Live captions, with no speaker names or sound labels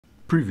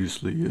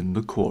Previously in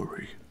the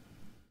quarry.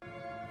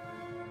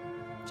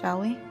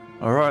 Shall we?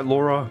 Alright,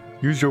 Laura.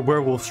 Use your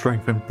werewolf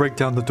strength and break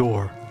down the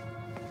door.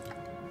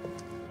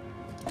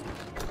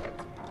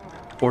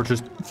 Or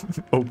just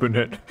open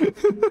it.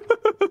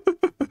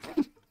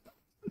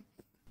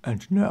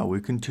 And now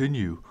we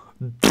continue.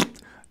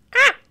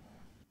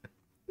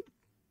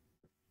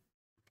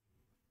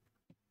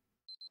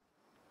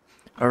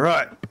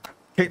 Alright,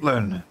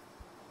 Caitlin.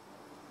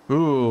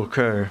 Ooh,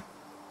 okay.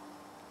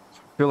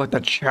 I feel like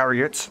that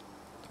chariot.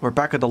 We're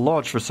back at the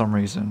lodge for some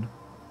reason.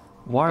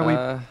 Why are we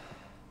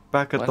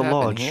back at the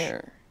lodge?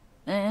 Here?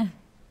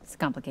 It's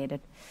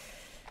complicated.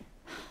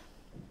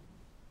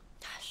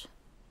 Gosh.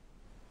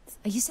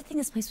 I used to think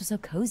this place was so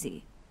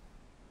cozy.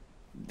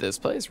 This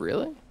place,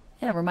 really?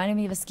 Yeah, it reminded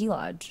me of a ski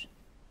lodge.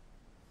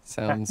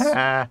 Sounds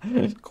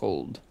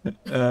cold.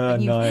 You've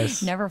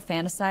Nice. never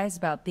fantasized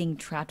about being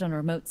trapped on a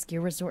remote ski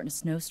resort in a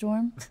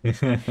snowstorm?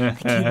 The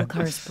cable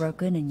car is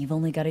broken and you've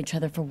only got each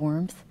other for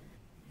warmth.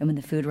 And when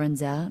the food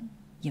runs out,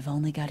 you've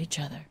only got each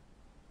other.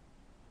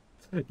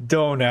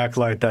 Don't act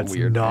like that's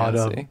Weird not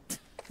fantasy.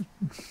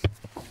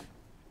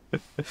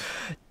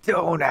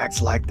 Don't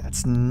act like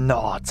that's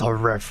not a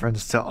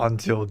reference to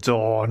Until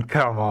Dawn.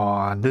 Come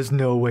on. There's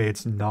no way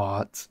it's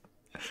not.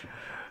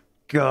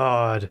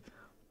 God.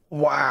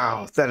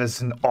 Wow, that is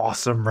an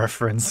awesome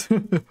reference.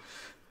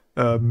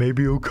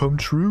 Maybe it'll come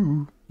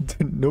true.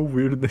 No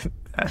weirder than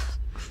that.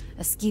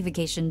 A ski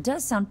vacation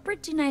does sound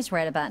pretty nice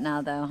right about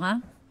now, though, huh?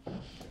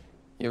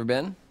 You ever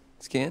been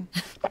skiing?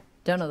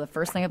 Don't know the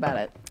first thing about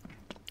it.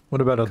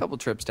 What about A a couple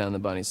trips down the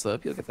bunny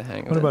slope, you'll get the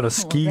hang of what it. about a Well,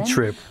 ski then,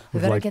 trip We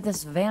with better like get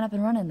this van up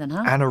and running then,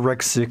 huh?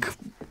 anorexic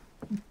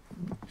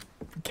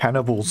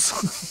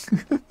cannibals?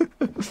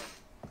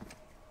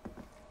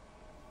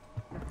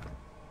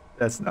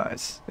 That's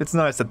nice. It's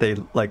nice that they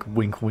like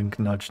wink wink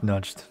nudge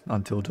nudged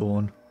Until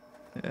Dawn.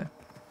 Yeah.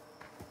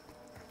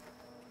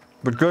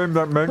 The game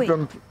that made Wait.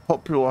 them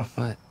popular.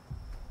 What?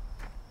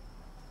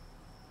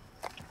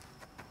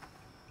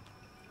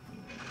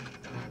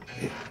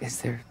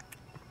 Is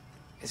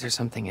there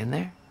something in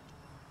there?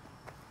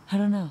 I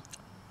don't know.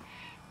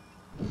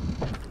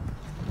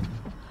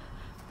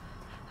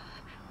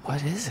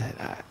 What is it?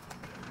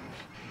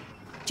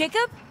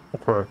 Jacob?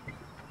 Okay.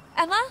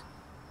 Emma?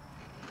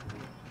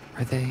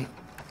 Are they...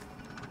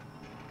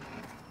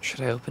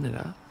 Should I open it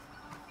up?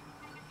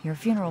 Your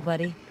funeral,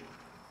 buddy.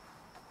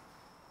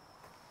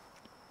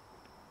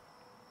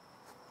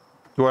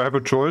 Do I have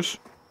a choice?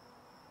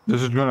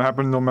 This is gonna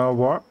happen no matter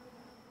what?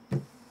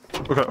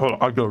 Okay, hold on.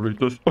 I gotta read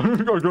this.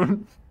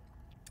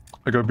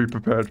 I gotta be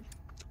prepared.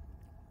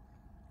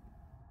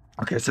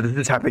 Okay, so this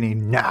is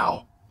happening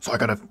now. So I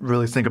gotta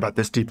really think about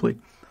this deeply.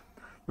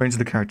 Range of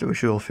the character, we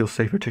should all feel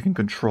safer taking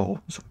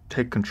control. So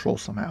take control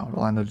somehow.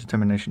 Rely on the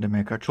determination to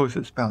make our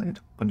choices valiant,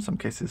 but in some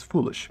cases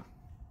foolish.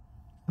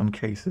 Some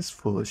cases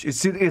foolish.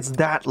 It's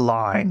that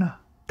line.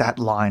 That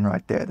line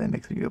right there that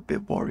makes me a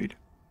bit worried.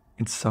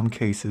 In some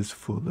cases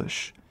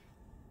foolish.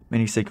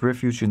 Many seek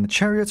refuge in the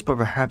chariots, but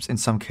perhaps in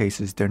some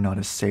cases they're not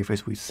as safe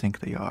as we think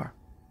they are.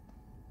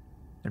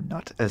 They're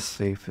not as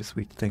safe as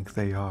we think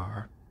they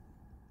are.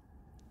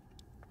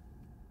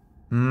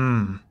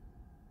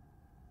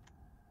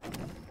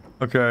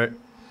 Okay.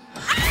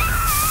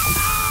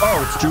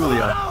 Oh, it's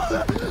Julia.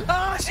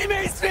 Ah, she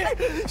maced me!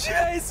 She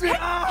maced me!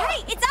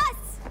 Hey, it's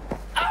us!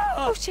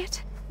 Oh,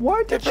 shit.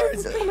 Why did you?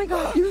 Oh my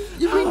god.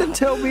 You mean to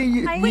tell me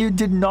you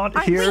did not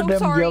I'm hear so them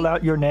sorry. yell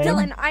out your name?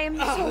 Dylan, I am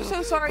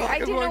so sorry. I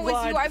didn't know it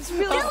was you. I was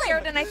really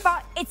scared and I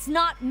thought... It's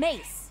not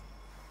mace.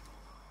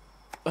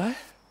 What?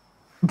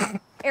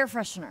 Air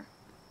freshener.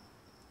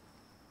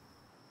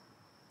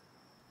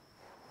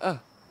 Oh.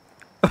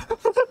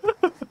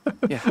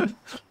 Yeah.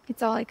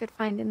 It's all I could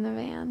find in the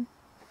van.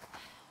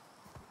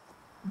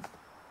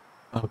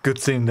 Oh, good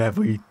thing that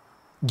we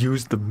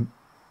used the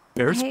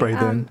bear Hey, spray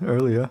then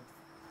earlier.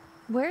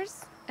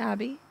 Where's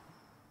Abby?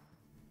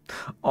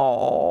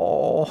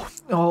 Oh,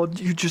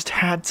 you just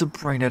had to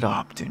bring it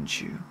up,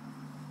 didn't you?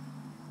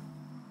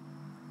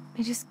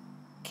 I just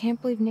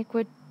can't believe Nick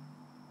would...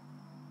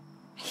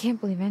 I can't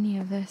believe any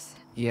of this.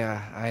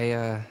 Yeah,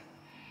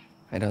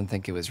 I don't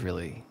think it was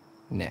really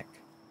Nick.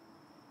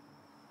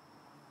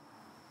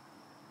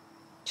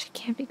 She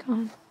can't be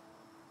gone.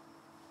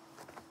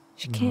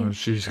 She Oh, can't.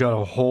 she's got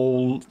a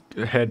whole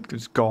head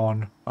is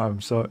gone.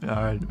 I'm so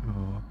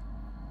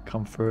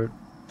comfort.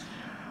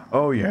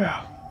 Oh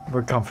yeah,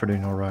 we're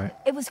comforting, all right.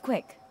 It was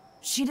quick.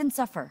 She didn't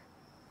suffer.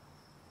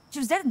 She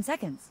was dead in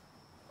seconds.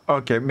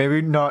 Okay,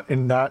 maybe not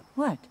in that.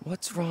 What?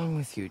 What's wrong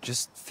with you?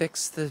 Just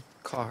fix the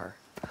car.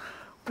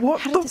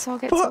 What How did this all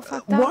get so fucked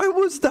up? Why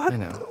was that? I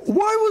know.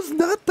 Why was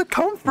that the We're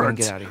gonna comfort?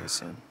 get out of here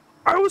soon.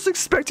 I was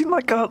expecting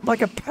like a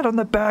pat on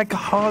the back, a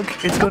hug.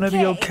 It's gonna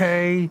be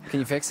okay. Can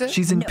you fix it?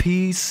 She's in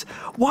peace.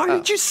 Why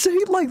did you say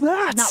it like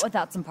that? Not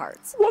without some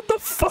parts. What the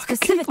fuck,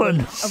 Specifically,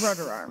 Caitlin? a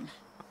rotor arm.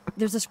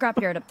 There's a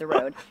scrapyard up the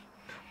road.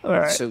 All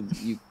right. So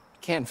you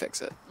can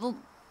fix it. Well,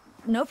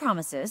 no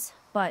promises,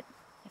 but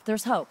if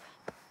there's hope,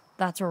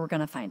 that's where we're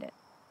gonna find it.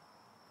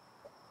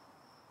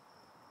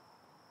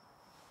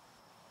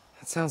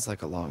 That sounds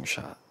like a long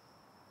shot.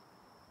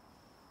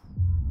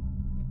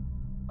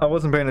 I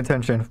wasn't paying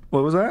attention.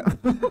 What was that?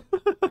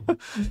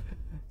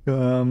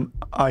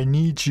 I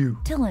need you.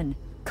 Dylan,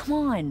 come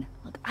on.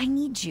 Look, I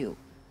need you.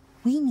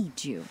 We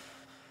need you.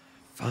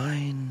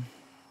 Fine.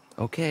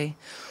 Okay.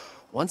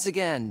 Once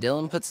again,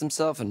 Dylan puts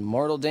himself in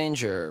mortal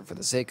danger for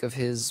the sake of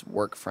his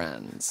work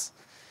friends.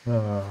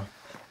 Poor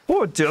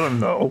Dylan,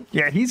 though.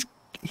 Yeah, he's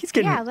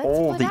getting Yeah, let's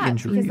all split the up,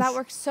 injuries. because that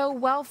worked so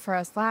well for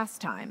us last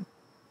time.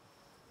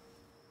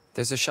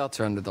 There's a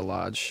shelter under the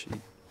lodge. You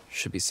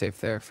should be safe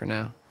there for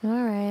now. All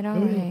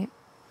right.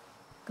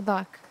 Good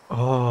luck.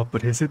 Oh,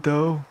 but is it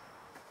though?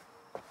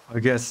 I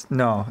guess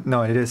no,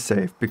 it is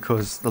safe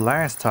because the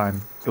last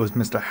time it was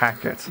Mr.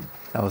 Hackett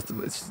that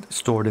was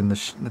stored in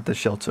the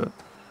shelter.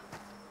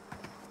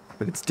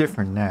 But it's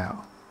different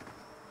now.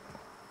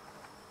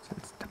 So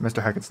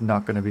Mr. Hackett's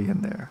not going to be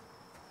in there.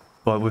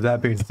 But with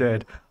that being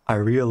said, I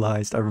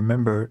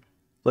remember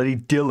bloody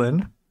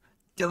Dylan.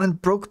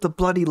 Dylan broke the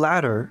bloody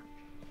ladder.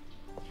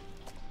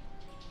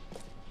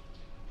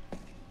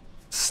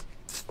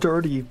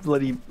 Sturdy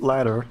bloody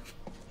ladder.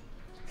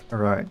 All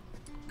right.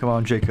 Come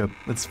on, Jacob.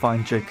 Let's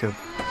find Jacob.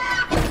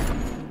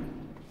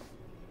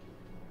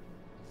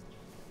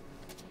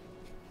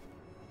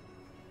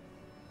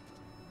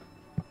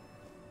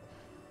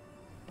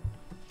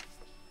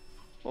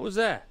 What was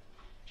that?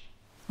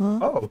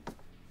 Oh.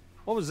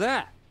 What was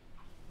that?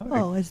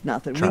 Oh, it's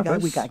nothing. We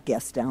Travis? got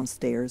guests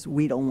downstairs.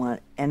 We don't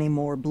want any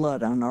more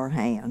blood on our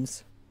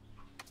hands.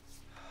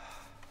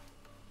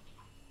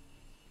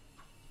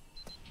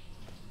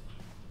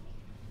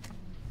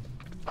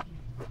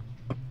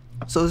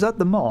 So is that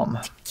the mom?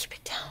 Keep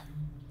it down.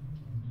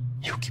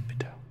 You keep it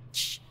down.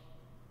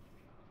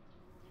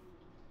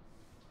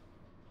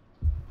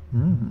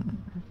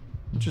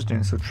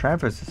 Interesting. So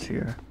Travis is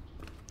here.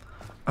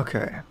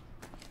 Okay.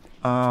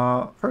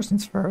 First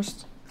things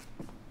first.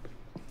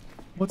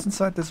 What's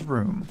inside this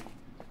room?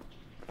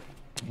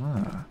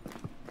 Ah.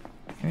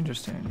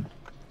 Interesting.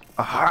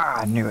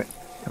 Aha! I knew it.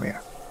 Come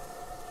here.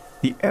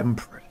 The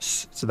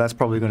Empress. So that's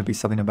probably going to be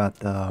something about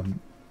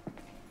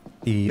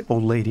the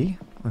old lady,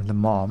 or the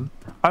mom.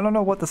 I don't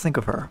know what to think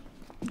of her.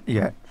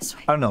 Yeah.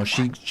 I don't know.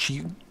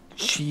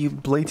 She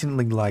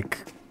blatantly, like,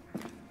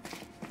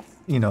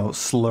 you know,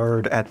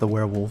 slurred at the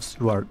werewolves,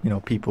 who are, you know,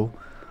 people.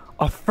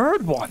 A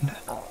third one.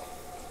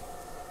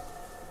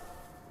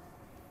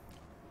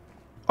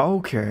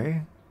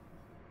 Okay.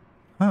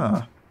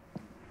 Huh.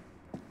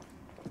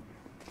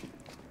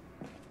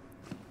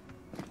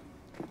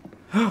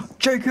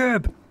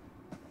 Jacob!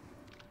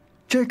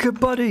 Jacob,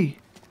 buddy!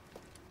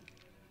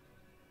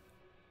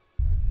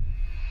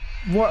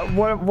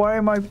 Why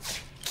am I...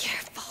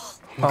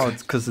 Careful. Oh,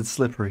 it's because it's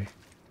slippery.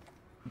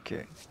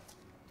 Okay.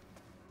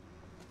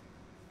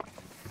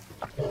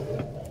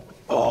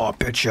 Oh,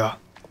 betcha.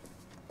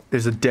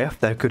 There's a death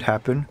that could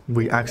happen.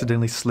 We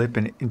accidentally slip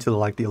into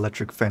like the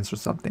electric fence or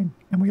something,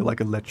 and we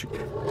like electric.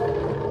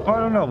 Oh, I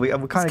don't know. We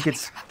kind of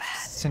get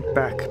sent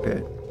back a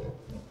bit.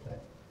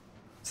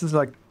 This is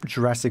like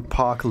Jurassic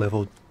Park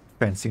level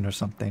fencing or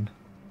something.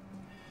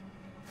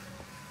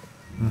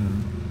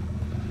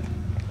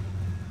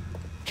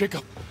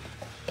 Jacob!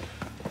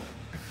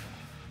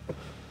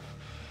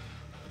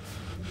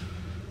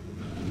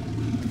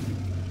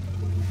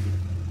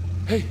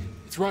 Hey,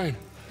 it's Ryan.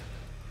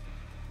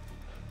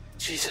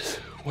 Jesus,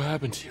 what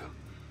happened to you?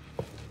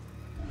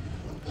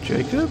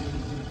 Jacob?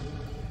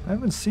 I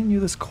haven't seen you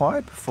this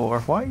quiet before.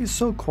 Why are you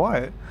so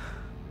quiet?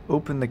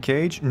 Open the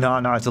cage? No,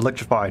 it's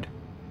electrified.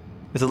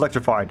 It's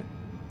electrified.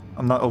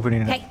 I'm not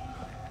opening it. Hey.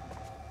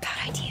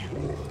 Bad idea.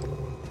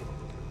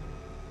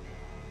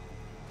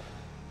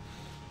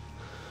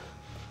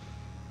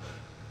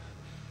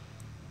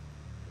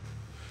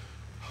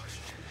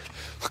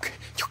 Look,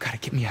 you gotta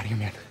get me out of here,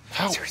 man.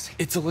 How? Seriously.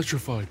 It's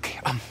electrified. Okay,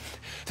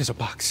 there's a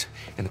box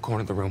in the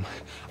corner of the room.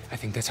 I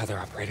think that's how they're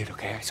operated,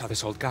 okay? I saw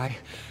this old guy,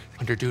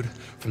 hunter dude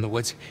from the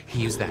woods.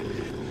 He used that.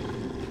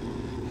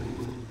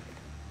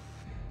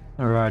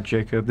 Alright,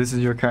 Jacob, this is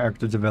your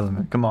character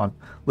development. Come on,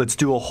 let's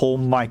do a whole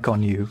mic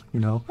on you, you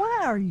know?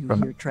 Why are you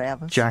From here,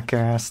 Travis?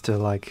 Jackass to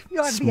like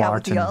You ought to be out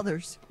with smart the and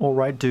others.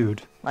 alright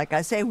dude. Like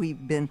I say,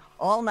 we've been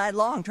all night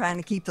long trying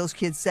to keep those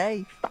kids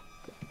safe.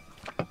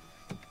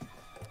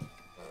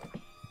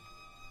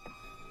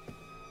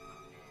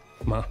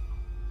 Ma.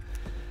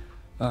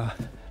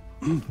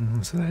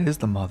 So that is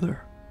the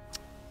mother.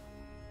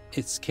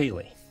 It's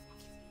Kaylee.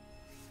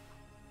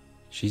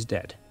 She's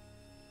dead.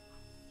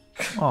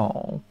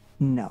 Oh.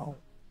 No.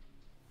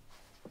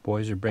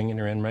 Boys are bringing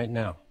her in right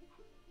now.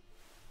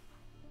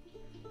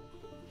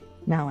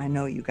 Now I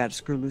know you got to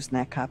screw loose in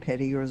that cop head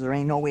of yours. There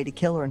ain't no way to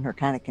kill her in her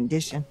kind of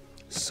condition.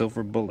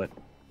 Silver bullet.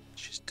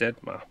 She's dead,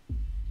 Ma.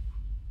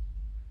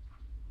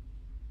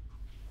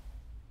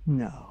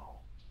 No.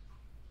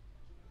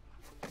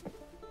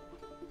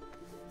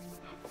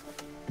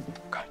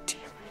 God damn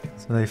it.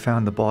 So they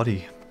found the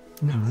body.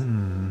 No.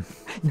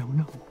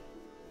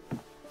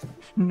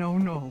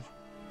 No.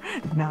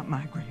 Not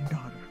my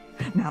granddaughter.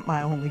 Not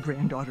my only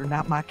granddaughter.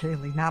 Not my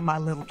Kaylee. Not my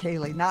little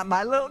Kaylee. Not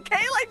my little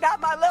Kaylee. Not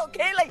my little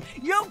Kaylee.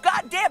 You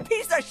goddamn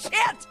piece of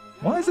shit!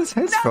 Why is this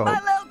his Not fault? my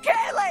little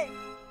Kaylee!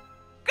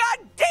 God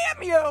damn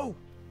Damn you!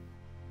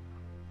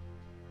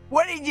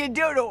 What did you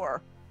do to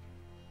her?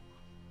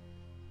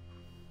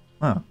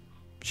 Huh.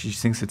 She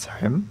thinks it's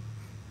him?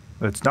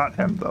 It's not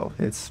him, though.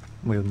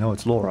 We know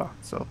it's Laura,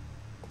 so.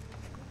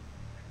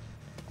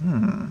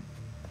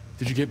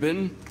 Did you get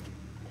bitten?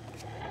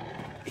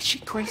 Is she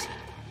crazy?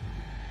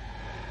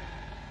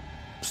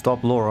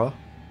 Stop Laura.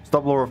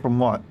 Stop Laura from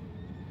what?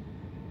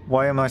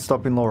 Why am I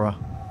stopping Laura?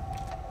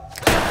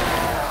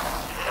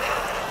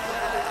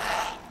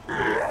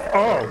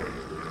 Oh!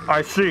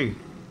 I see.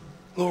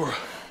 Laura.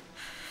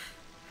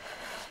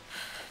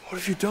 What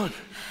have you done?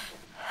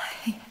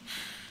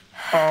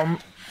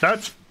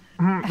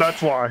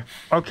 That's why.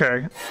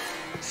 Okay.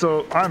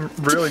 So, I'm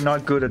really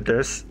not good at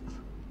this.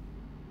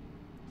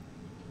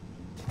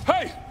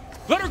 Hey!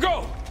 Let her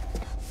go!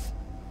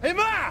 Hey,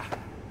 Ma!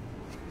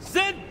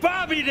 Send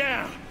Bobby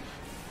down!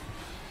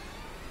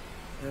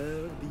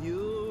 Her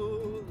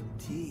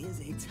beauty is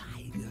a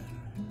tiger.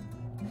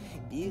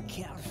 Be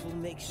careful,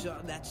 make sure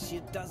that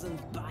shit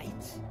doesn't bite.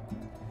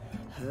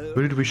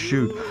 Where did we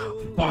shoot?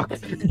 Fuck!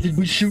 Did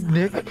we shoot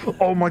Nick?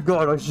 Oh my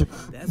god,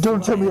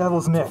 don't tell me that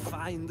was Nick!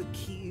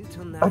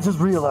 I just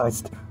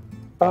realized.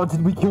 Oh,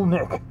 did we kill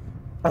Nick?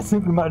 I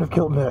think we might have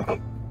killed Nick.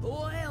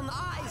 When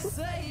I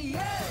say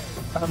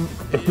yes,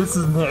 If this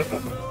is Nick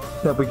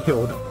that we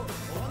killed,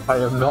 I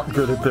am not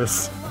good at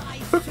this.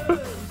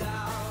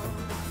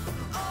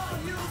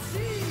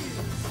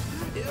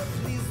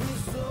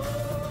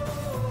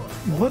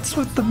 What's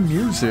with the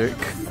music?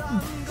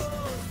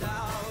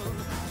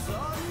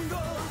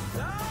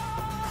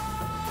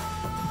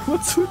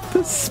 What's with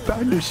the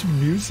Spanish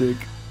music?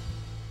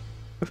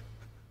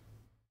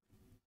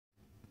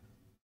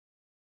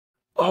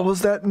 Oh,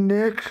 was that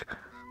Nick?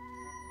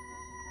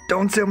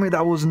 Don't tell me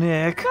that was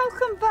Nick.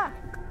 Welcome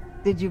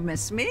back. Did you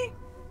miss me?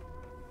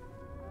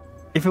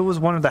 If it was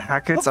one of the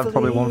Hacketts, I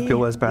probably won't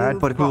feel as bad.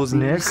 But if it was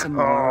Nick, some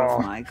more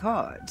of my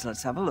cards.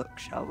 Let's have a look,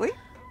 shall we?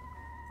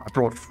 I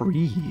brought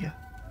 3.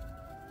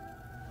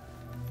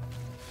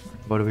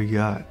 What do we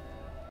got?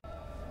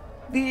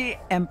 The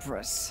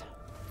Empress.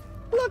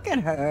 Look at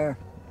her.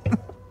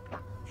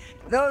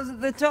 Those at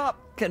the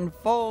top can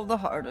fall the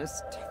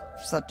hardest.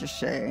 Such a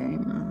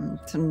shame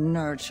to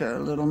nurture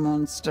little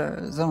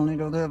monsters, only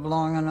to live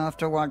long enough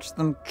to watch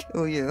them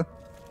kill you.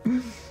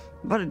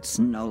 But it's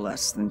no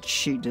less than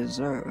she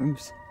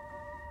deserves.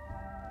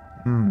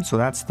 So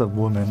that's the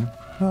woman,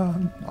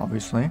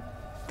 obviously.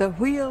 The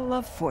Wheel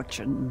of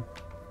Fortune.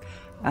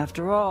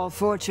 After all,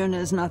 fortune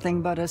is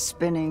nothing but a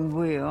spinning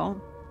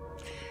wheel.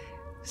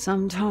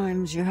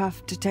 Sometimes you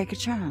have to take a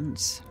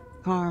chance.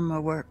 Karma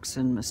works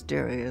in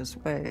mysterious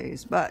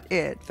ways, but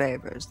it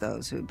favors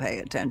those who pay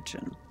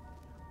attention.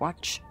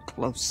 Watch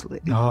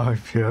closely. Oh,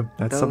 yeah,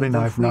 that's something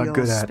I'm not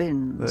good at.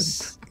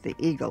 Spins, the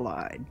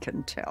eagle-eyed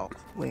can tell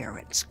where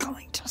it's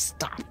going to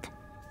stop.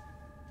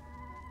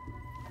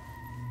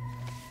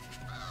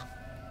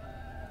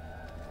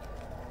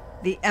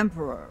 The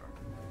Emperor.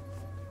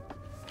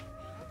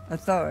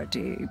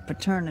 Authority,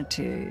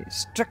 paternity,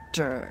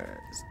 strictures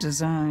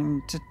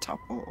designed to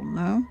topple,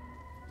 no?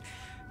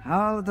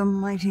 How the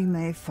mighty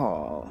may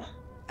fall,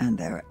 and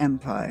their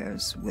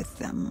empires with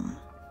them.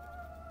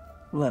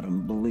 Let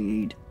them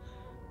bleed.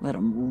 Let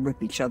them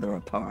rip each other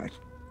apart.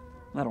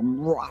 Let them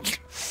rot.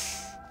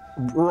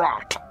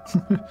 Rot.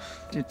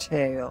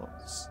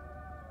 Details.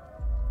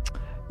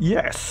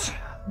 Yes.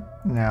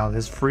 Now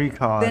there's 3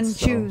 cards. Then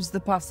so- choose the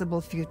possible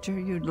future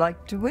you'd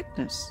like to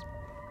witness.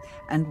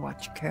 And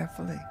watch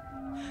carefully.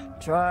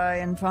 Try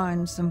and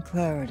find some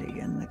clarity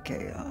in the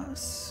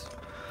chaos.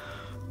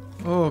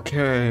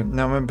 Okay,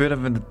 now I'm a bit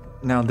of a...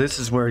 Now this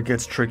is where it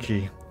gets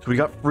tricky. So we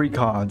got 3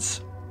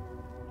 cards.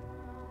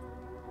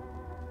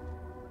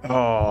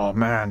 Oh,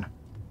 man.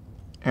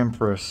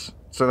 Empress.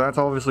 So that's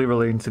obviously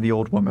relating to the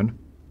old woman.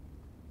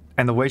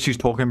 And the way she's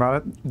talking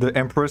about it, the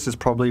Empress is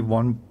probably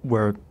one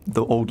where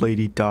the old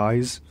lady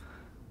dies.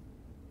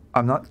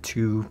 I'm not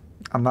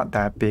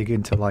that big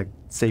into, like,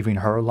 saving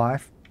her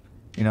life.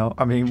 You know,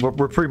 I mean,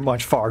 we're pretty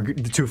much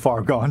too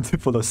far gone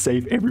for the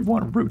save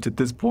everyone route at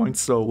this point.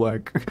 So,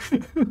 like,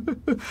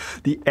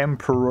 the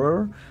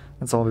Emperor,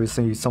 that's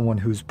obviously someone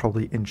who's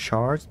probably in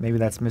charge. Maybe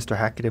that's Mr.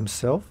 Hackett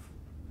himself.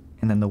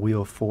 And then the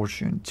Wheel of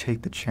Fortune.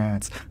 Take the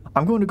chance.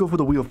 I'm going to go for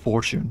the Wheel of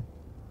Fortune.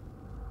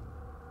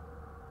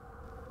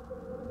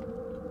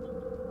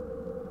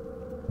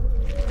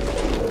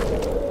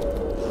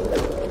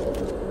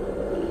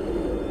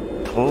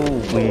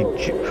 Holy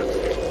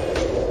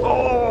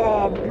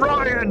Oh,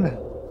 Brian!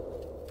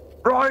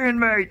 Brian,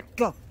 mate!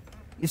 Go.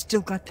 You've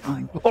still got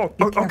time. Oh,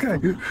 Be okay.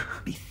 careful.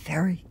 Be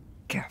very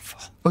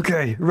careful.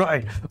 Okay,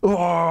 right.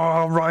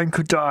 Oh, Ryan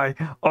could die.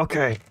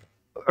 Okay.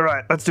 All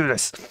right, let's do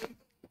this.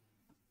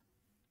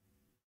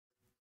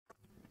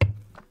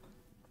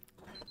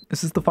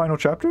 Is this the final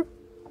chapter?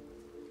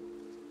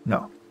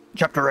 No.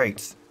 Chapter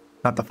 8.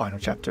 Not the final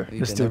chapter. Have you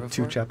There's been still there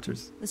 2 before?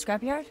 chapters. The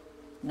scrapyard?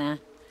 Nah.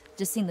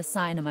 Just seen the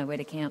sign on my way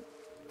to camp.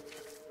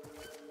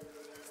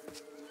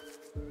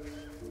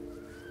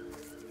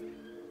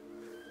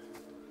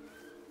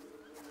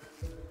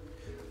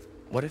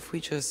 What if we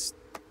just,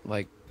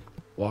 like,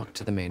 walk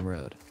to the main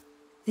road?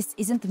 This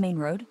isn't the main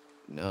road?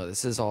 No,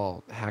 this is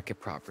all Hackett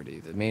property.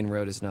 The main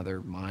road is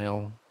another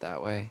mile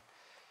that way.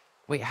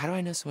 Wait, how do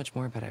I know so much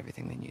more about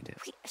everything than you do?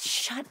 Wait,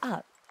 shut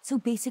up. So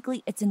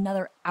basically, it's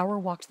another hour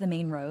walk to the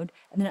main road,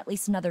 and then at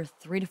least another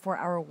 3 to 4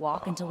 hour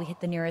walk until we hit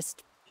the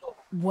nearest...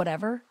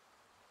 whatever?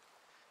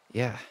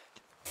 Yeah.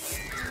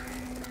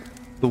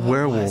 The What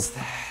werewolf. was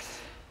that?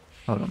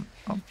 Hold on.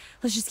 Oh.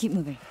 Let's just keep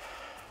moving.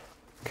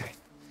 Okay.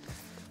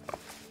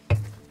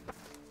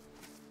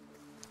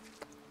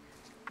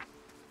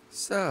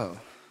 So,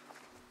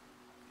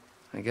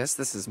 I guess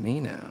this is me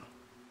now.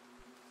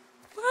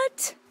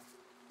 What?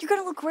 You're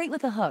gonna look great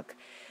with a hook.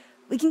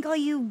 We can call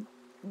you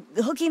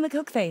Hooky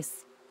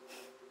McHookface.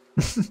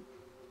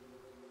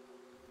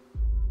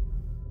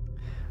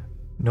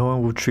 No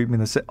one will treat me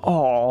the same.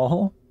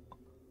 Oh,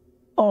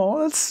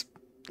 that's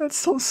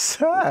so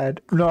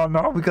sad.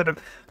 No, we gotta.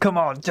 Come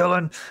on,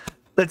 Dylan.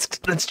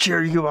 Let's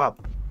cheer you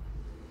up.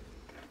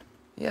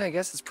 Yeah, I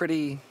guess it's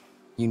pretty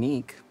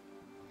unique.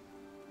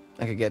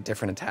 I could get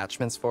different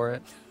attachments for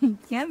it.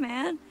 Yeah,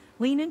 man.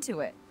 Lean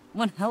into it.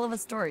 One hell of a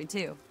story,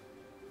 too.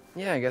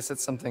 Yeah, I guess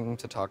it's something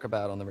to talk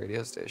about on the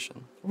radio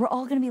station. We're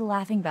all gonna be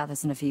laughing about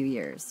this in a few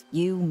years.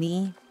 You,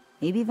 me,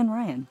 maybe even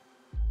Ryan.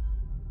 I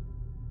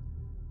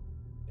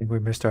think we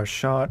missed our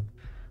shot.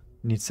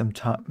 Need some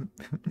time.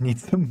 Need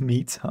some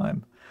me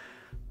time.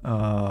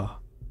 Yeah,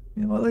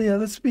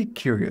 let's be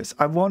curious.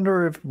 I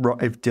wonder if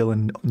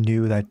Dylan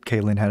knew that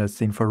Caitlin had a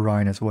thing for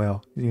Ryan as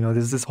well. You know,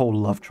 there's this whole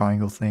love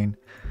triangle thing.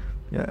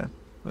 Yeah,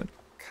 but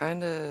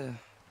Kinda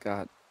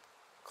got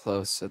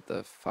close at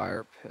the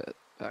fire pit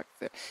back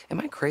there. Am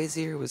I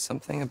crazy or was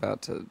something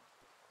about to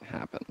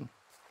happen?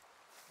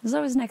 There's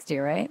always next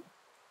year, right?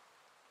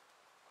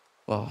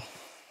 Well,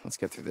 let's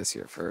get through this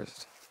year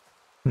first.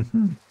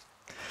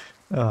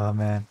 oh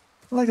man,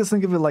 I like to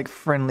think of it like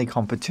friendly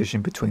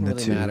competition between Doesn't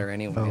the really two. matter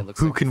anyway. Oh, It looks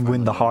who like can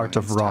win the friendly heart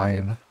of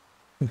Ryan's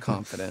Ryan?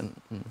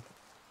 Confident, and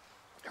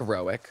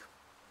heroic,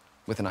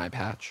 with an eye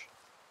patch.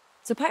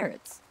 So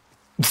pirates.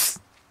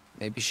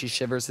 Maybe she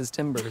shivers his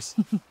timbers.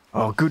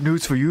 Oh, good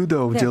news for you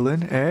though, There.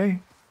 Dylan, eh?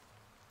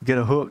 Get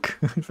a hook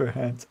for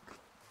hands.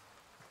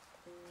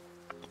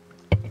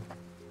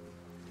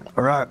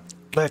 All right,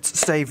 let's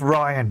save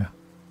Ryan.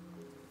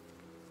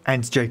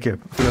 And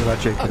Jacob. Forget about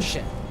Jacob. Oh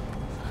shit.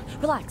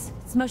 Relax.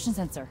 It's a motion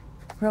sensor.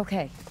 We're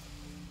okay.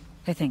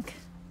 I think.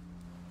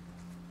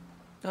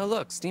 Oh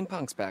look,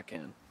 steampunk's back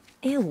in.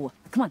 Ew.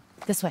 Come on,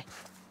 this way.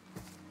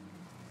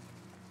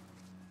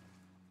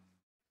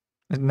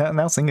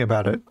 Now thinking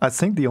about it, I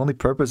think the only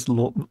purpose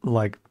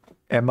like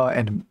Emma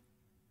and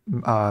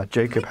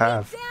Jacob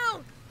have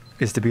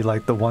is to be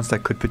like the ones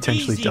that could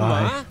potentially Easy,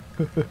 die.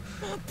 Ma.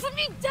 Put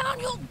me down,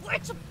 you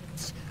witch!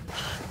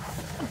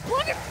 Blow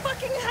your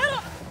fucking head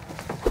up!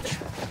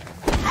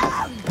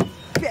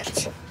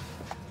 Bitch!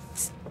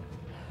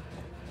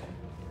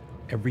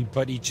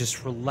 Everybody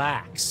just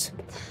relax.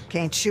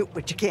 Can't shoot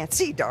what you can't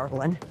see,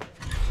 darling.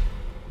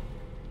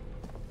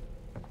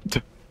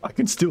 I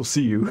can still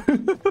see you.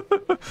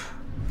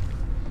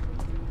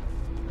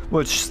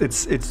 Well,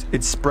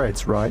 it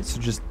spreads, right? So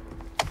just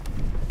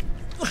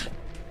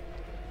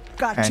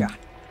Gotcha. and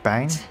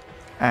bang,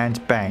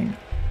 and bang,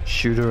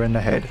 shoot her in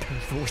the head.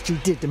 For what you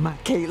did to my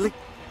Kaylee.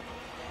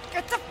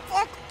 Get the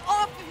fuck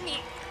off of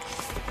me!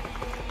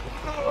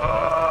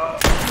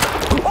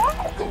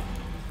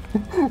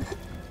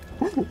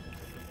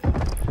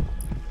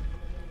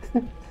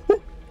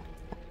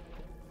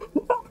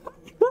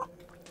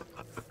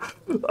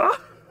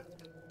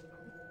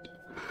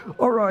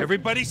 All right.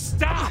 Everybody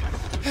stop!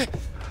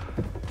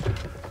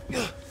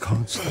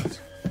 Constance.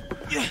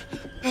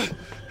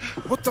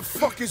 What the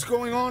fuck is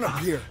going on up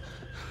here?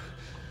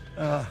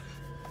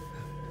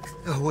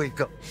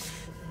 Wake up.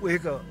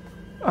 Wake up.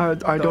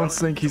 I don't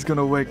think he's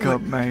gonna wake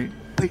up, mate.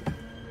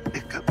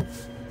 Wake up.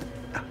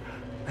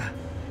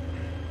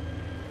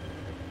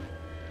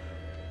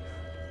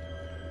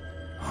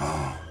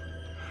 Oh.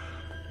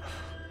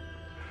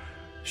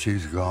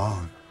 She's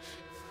gone.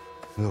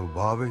 Little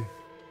Bobby.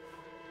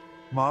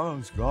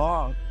 Mama's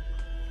gone.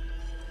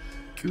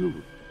 Cool.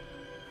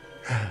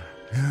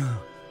 Yeah.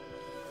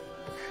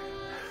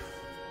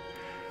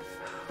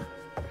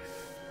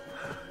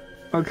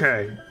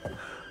 Okay.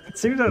 It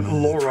seems that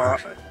Laura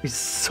is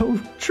so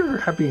sure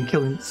happy in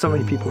killing so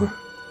many people.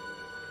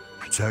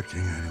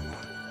 Protecting anyone.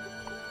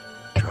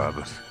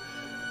 Travis.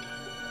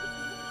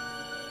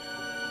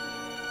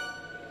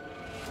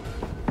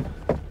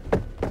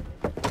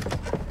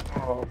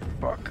 Oh,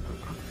 fuck.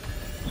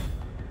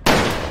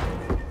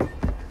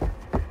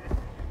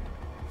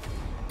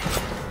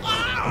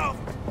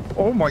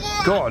 Oh my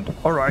god.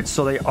 Alright,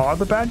 so they are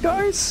the bad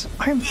guys?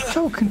 I am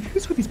so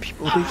confused with these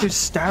people. They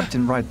just stabbed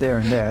him right there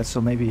and there, so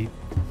maybe...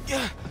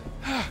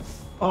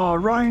 Oh,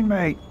 Ryan,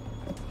 mate.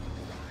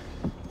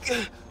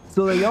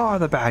 So they are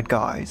the bad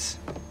guys.